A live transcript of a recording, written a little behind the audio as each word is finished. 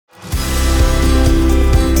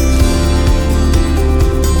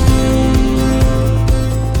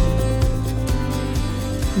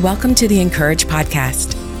Welcome to the Encourage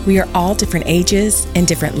podcast. We are all different ages and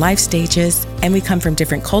different life stages, and we come from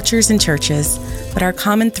different cultures and churches, but our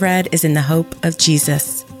common thread is in the hope of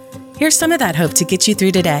Jesus. Here's some of that hope to get you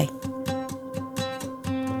through today.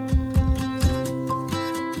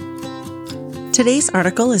 Today's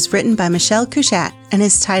article is written by Michele Cushatt and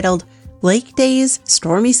is titled, Lake Days,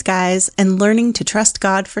 Stormy Skies, and Learning to Trust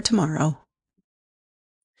God for Tomorrow.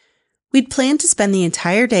 We'd planned to spend the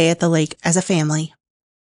entire day at the lake as a family.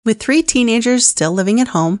 With 3 teenagers still living at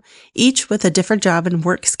home, each with a different job and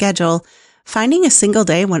work schedule, finding a single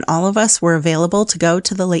day when all of us were available to go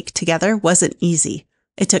to the lake together wasn't easy.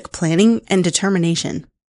 It took planning and determination.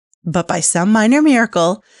 But by some minor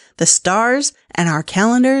miracle, the stars and our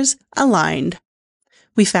calendars aligned.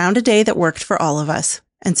 We found a day that worked for all of us,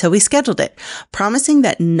 and so we scheduled it, promising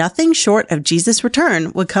that nothing short of Jesus'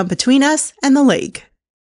 return would come between us and the lake.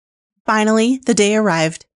 Finally, the day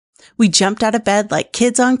arrived. We jumped out of bed like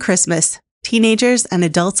kids on Christmas, teenagers and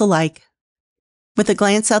adults alike. With a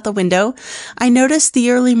glance out the window, I noticed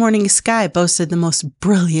the early morning sky boasted the most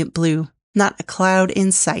brilliant blue, not a cloud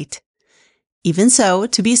in sight. Even so,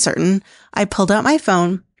 to be certain, I pulled out my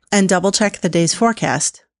phone and double-checked the day's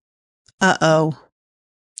forecast. Uh-oh.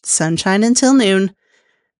 Sunshine until noon,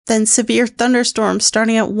 then severe thunderstorms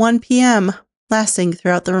starting at 1 p.m., lasting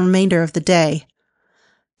throughout the remainder of the day.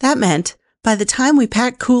 That meant, by the time we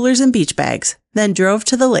packed coolers and beach bags, then drove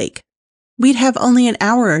to the lake, we'd have only an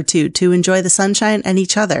hour or two to enjoy the sunshine and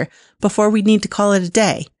each other before we'd need to call it a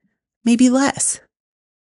day, maybe less.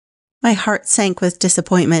 My heart sank with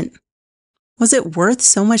disappointment. Was it worth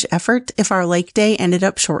so much effort if our lake day ended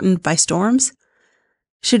up shortened by storms?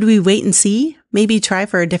 Should we wait and see, maybe try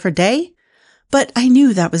for a different day? But I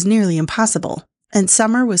knew that was nearly impossible, and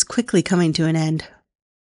summer was quickly coming to an end.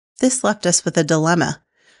 This left us with a dilemma.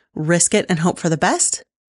 Risk it and hope for the best,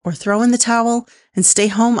 or throw in the towel and stay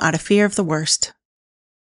home out of fear of the worst.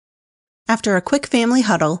 After a quick family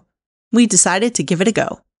huddle, we decided to give it a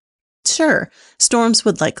go. Sure, storms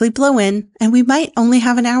would likely blow in, and we might only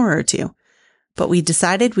have an hour or two, but we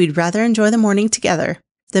decided we'd rather enjoy the morning together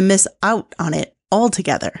than miss out on it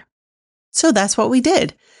altogether. So that's what we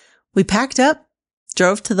did. We packed up,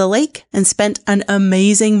 drove to the lake, and spent an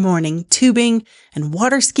amazing morning tubing and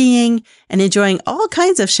water skiing and enjoying all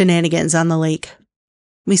kinds of shenanigans on the lake.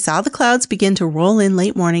 We saw the clouds begin to roll in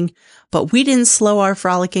late morning, but we didn't slow our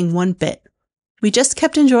frolicking one bit. We just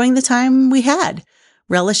kept enjoying the time we had,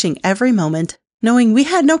 relishing every moment, knowing we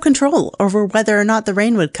had no control over whether or not the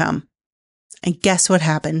rain would come. And guess what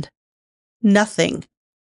happened? Nothing.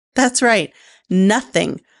 That's right,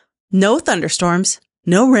 nothing. No thunderstorms,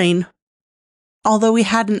 no rain. Although we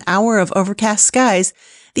had an hour of overcast skies,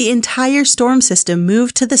 the entire storm system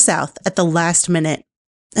moved to the south at the last minute,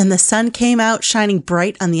 and the sun came out shining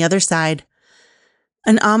bright on the other side.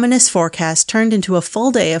 An ominous forecast turned into a full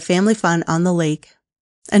day of family fun on the lake,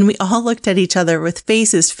 and we all looked at each other with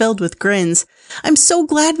faces filled with grins. I'm so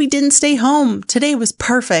glad we didn't stay home. Today was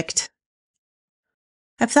perfect.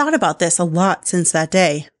 I've thought about this a lot since that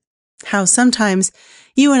day, how sometimes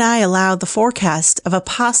you and I allow the forecast of a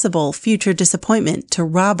possible future disappointment to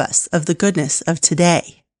rob us of the goodness of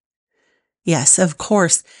today. Yes, of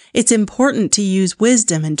course, it's important to use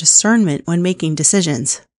wisdom and discernment when making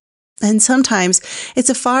decisions. And sometimes it's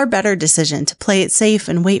a far better decision to play it safe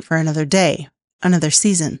and wait for another day, another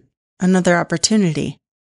season, another opportunity.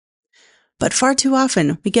 But far too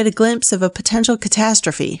often, we get a glimpse of a potential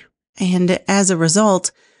catastrophe, and as a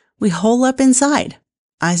result, we hole up inside,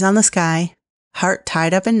 eyes on the sky, heart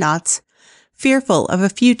tied up in knots, fearful of a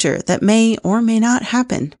future that may or may not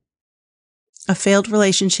happen. A failed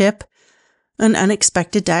relationship, an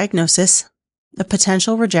unexpected diagnosis, a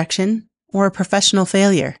potential rejection, or a professional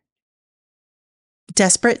failure.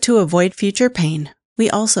 Desperate to avoid future pain, we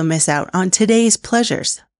also miss out on today's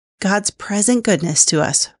pleasures, God's present goodness to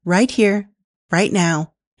us right here, right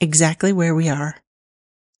now, exactly where we are.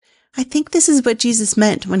 I think this is what Jesus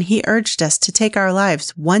meant when he urged us to take our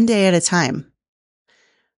lives one day at a time.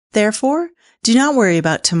 Therefore, do not worry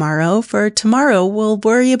about tomorrow, for tomorrow will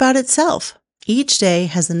worry about itself. Each day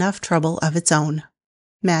has enough trouble of its own.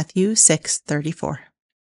 Matthew 6:34.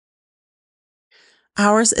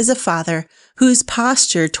 Ours is a Father whose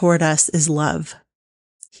posture toward us is love.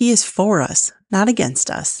 He is for us, not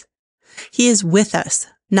against us. He is with us,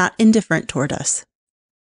 not indifferent toward us.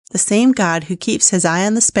 The same God who keeps his eye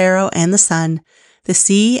on the sparrow and the sun, the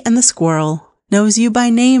sea and the squirrel, knows you by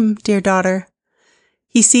name, dear daughter.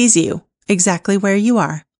 He sees you exactly where you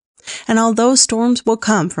are, and although storms will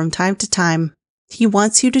come from time to time, he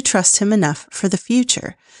wants you to trust him enough for the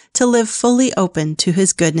future to live fully open to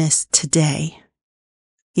his goodness today.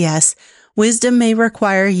 Yes, Wisdom may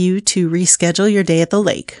require you to reschedule your day at the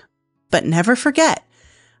lake, but never forget,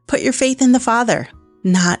 put your faith in the Father,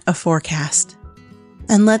 not a forecast.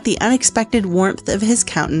 And let the unexpected warmth of His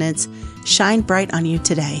countenance shine bright on you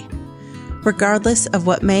today, regardless of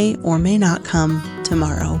what may or may not come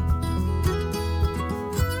tomorrow.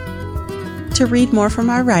 To read more from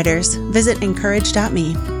our writers, visit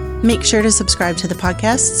encourage.me. Make sure to subscribe to the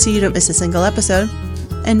podcast so you don't miss a single episode,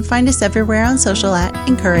 and find us everywhere on social at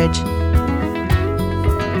Encourage.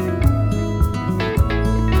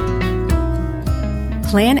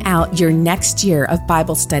 Plan out your next year of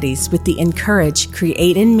Bible studies with the Encourage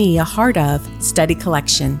Create in Me a Heart of study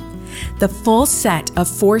collection. The full set of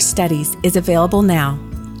 4 studies is available now.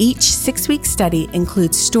 Each 6-week study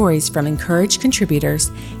includes stories from Encourage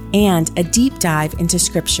contributors and a deep dive into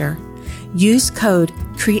Scripture. Use code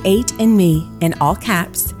CREATEINME in all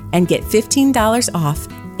caps and get $15 off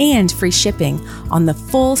and free shipping on the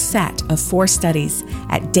full set of 4 studies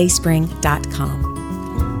at dayspring.com.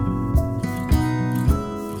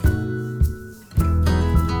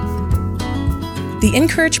 The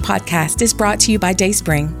Encourage podcast is brought to you by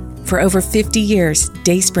Dayspring. For over 50 years,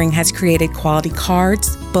 Dayspring has created quality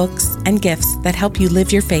cards, books, and gifts that help you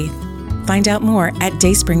live your faith. Find out more at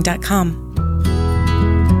dayspring.com.